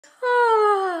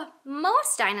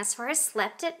Most dinosaurs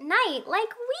slept at night like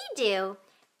we do.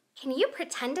 Can you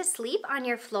pretend to sleep on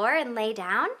your floor and lay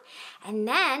down? And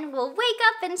then we'll wake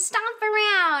up and stomp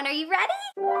around. Are you ready?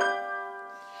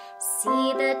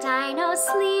 See the dinos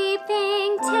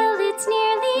sleeping till it's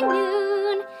nearly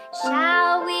noon.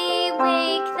 Shall we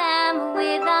wake them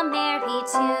with a merry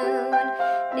tune?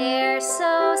 They're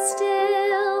so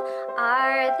still,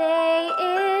 are they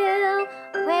ill?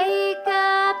 Wake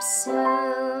up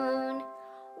soon.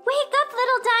 Wake up,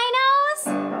 little dinos!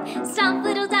 Stomp,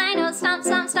 little dinos, stomp,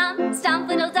 stomp, stomp. Stomp,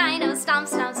 little dinos, stomp,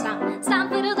 stomp, stomp.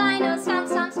 Stomp, little dinos, stomp,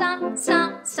 stomp, stomp.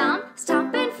 Stomp, stomp,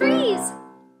 stomp and freeze.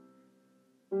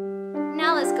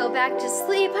 Now let's go back to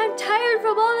sleep. I'm tired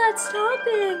from all that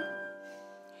stomping.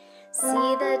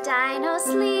 See the dinos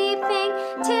sleeping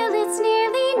till it's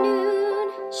nearly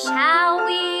noon. Shall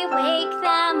we wake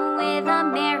them with a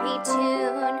merry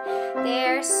tune?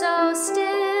 They're so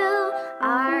still,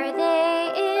 are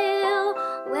they ill?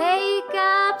 Wake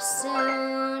up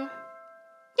soon.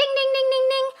 Ding, ding, ding, ding,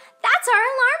 ding. That's our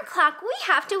alarm clock. We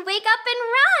have to wake up and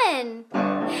run.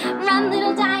 Run,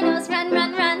 little dinos, run,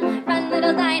 run, run. Run,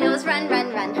 little dinos, run,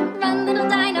 run, run. Run, little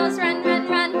dinos, run, run,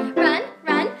 run. Run,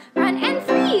 run, run, and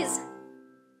freeze.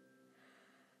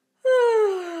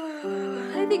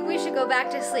 I think we should go back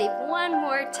to sleep one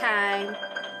more time.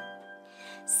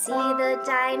 See the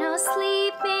dinos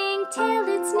sleeping till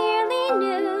it's nearly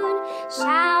noon.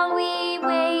 Shall we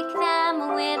wake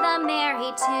them with a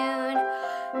merry tune?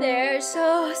 They're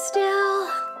so still,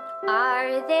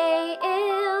 are they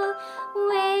ill?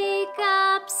 Wake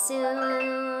up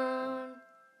soon.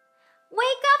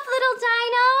 Wake up, little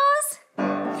dinos!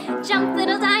 Jump,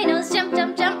 little dinos, jump,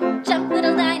 jump, jump. Jump,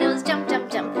 little dinos, jump, jump,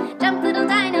 jump. Jump, little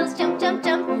dinos, jump, jump,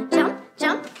 jump. Jump,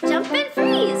 jump, jump and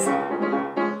freeze.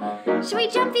 Should we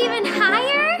jump even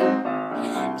higher?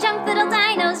 Jump, little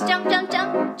dinos, jump, jump,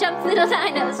 jump. Jump, little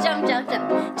dinos, jump, jump,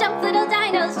 jump. Jump, little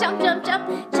dinos, jump, jump,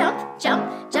 jump. Jump,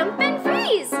 jump, jump and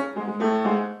freeze.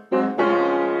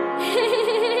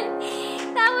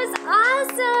 That was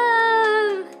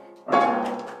awesome!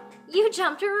 You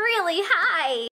jumped really high.